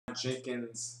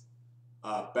Jenkins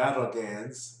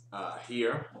Battlegans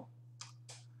here,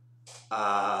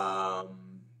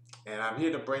 and I'm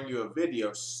here to bring you a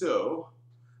video. So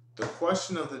the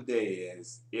question of the day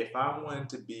is, if I wanted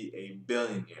to be a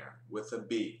billionaire with a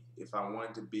B, if I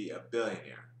wanted to be a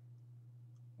billionaire,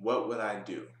 what would I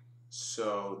do?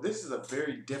 So this is a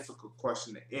very difficult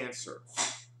question to answer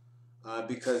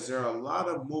because there are a lot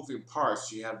of moving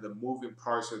parts. You have the moving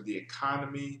parts of the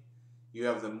economy, you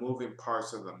have the moving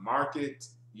parts of the market,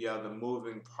 you have the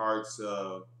moving parts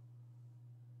of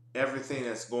everything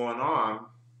that's going on.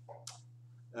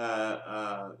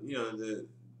 You know,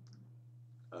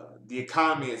 the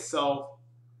economy itself,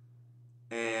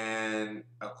 and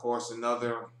of course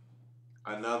another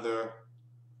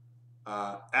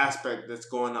aspect that's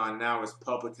going on now is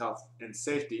public health and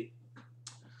safety.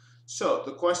 So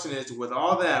the question is, with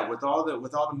all that, with all the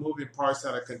moving parts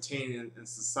that are contained in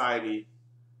society,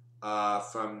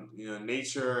 from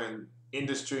nature and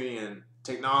industry and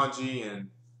technology and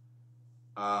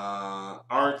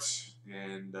art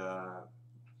and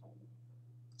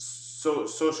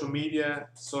social media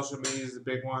is a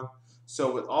big one.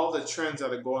 So with all the trends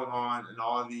that are going on and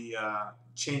all the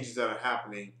changes that are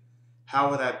happening, how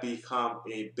would I become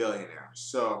a billionaire?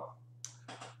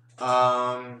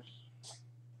 Um,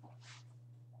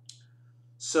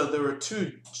 so there were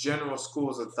two general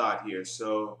schools of thought here.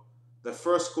 So the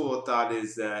first school of thought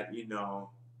is that you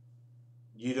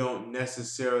don't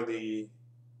necessarily,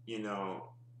 you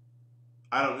know,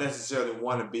 I don't necessarily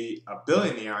want to be a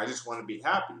billionaire. I just want to be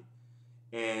happy,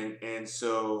 and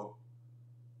so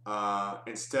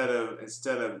instead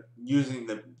of using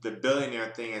the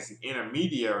billionaire thing as an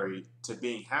intermediary to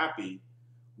being happy,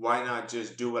 why not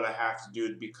just do what I have to do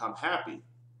to become happy?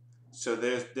 So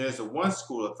there's a one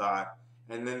school of thought,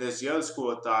 and then there's the other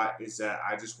school of thought is that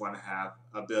I just want to have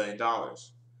 $1 billion.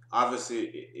 Obviously,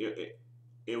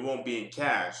 it won't be in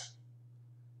cash.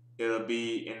 It'll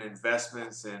be in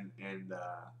investments and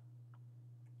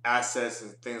assets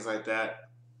and things like that.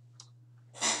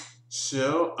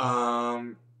 So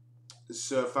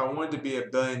so if I wanted to be a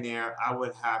billionaire, I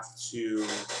would have to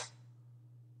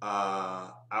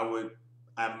I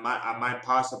might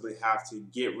possibly have to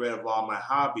get rid of all my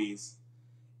hobbies,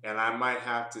 and I might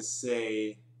have to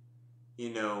say,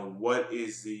 what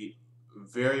is the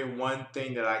very one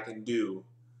thing that I can do,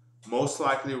 most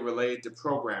likely related to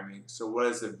programming. So what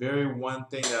is the very one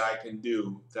thing that I can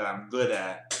do that I'm good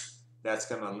at that's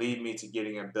going to lead me to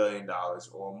getting $1 billion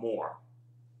or more?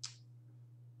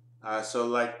 So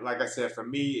like I said, for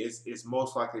me, it's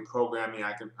most likely programming.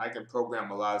 I can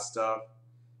program a lot of stuff,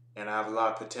 and I have a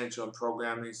lot of potential in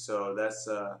programming. So that's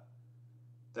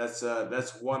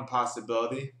one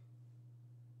possibility.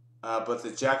 But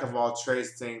the jack of all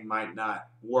trades thing might not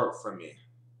work for me.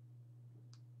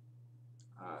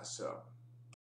 So